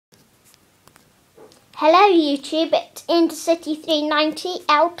Hello YouTube, it's Intercity 390,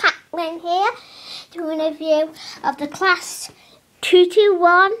 bachman here, doing a review of the Class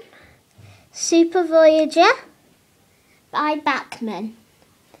 221 Super Voyager by Bachman.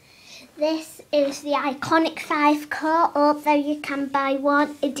 This is the iconic 5 car, although you can buy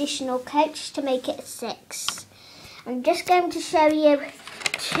one additional coach to make it a 6. I'm just going to show you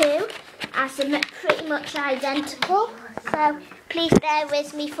 2 as they're pretty much identical, so please bear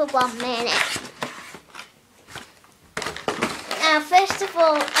with me for 1 minute. Now, first of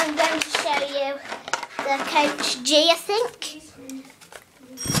all, I'm going to show you the Coach G, I think.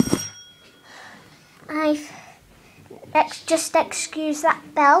 Just excuse that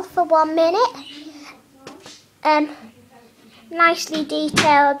bell for 1 minute. Nicely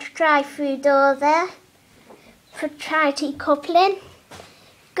detailed drive-through door there for Tri-T coupling.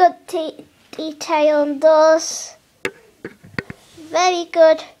 Good detail on doors. Very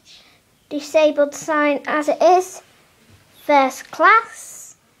good disabled sign as it is. First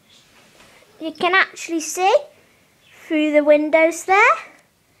class. You can actually see through the windows there.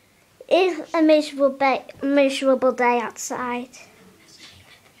 It is a miserable day outside.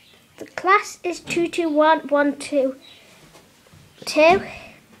 The class is 221122.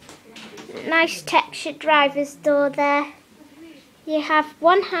 Nice textured driver's door there. You have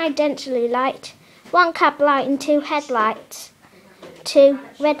 1 high density light, 1 cab light and 2 headlights. 2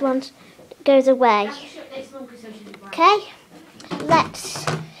 red ones goes away. Okay, let's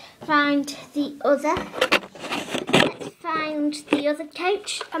find the other.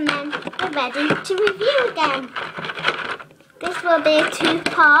 Coach, and then we're ready to review again. This will be a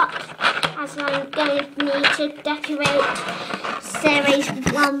 2-part, as I'm going to need to decorate Series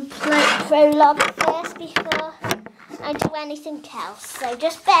 1 prologue first before I do anything else. So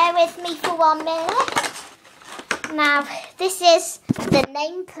just bear with me for 1 minute. Now, this is the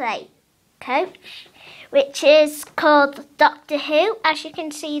nameplate coach, which is called Doctor Who, as you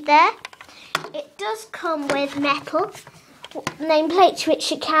can see there. It does come with metal nameplates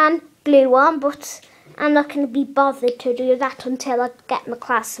which you can glue on, but I'm not going to be bothered to do that until I get my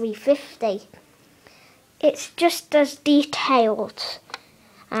Class 350. It's just as detailed.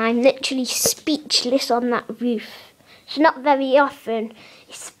 I'm literally speechless on that roof. It's not very often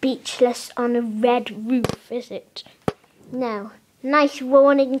it's speechless on a red roof, is it? No. Nice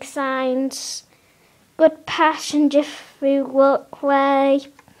warning signs. Good passenger through walkway.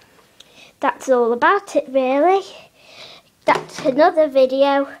 That's all about it, really. That's another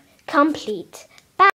video complete.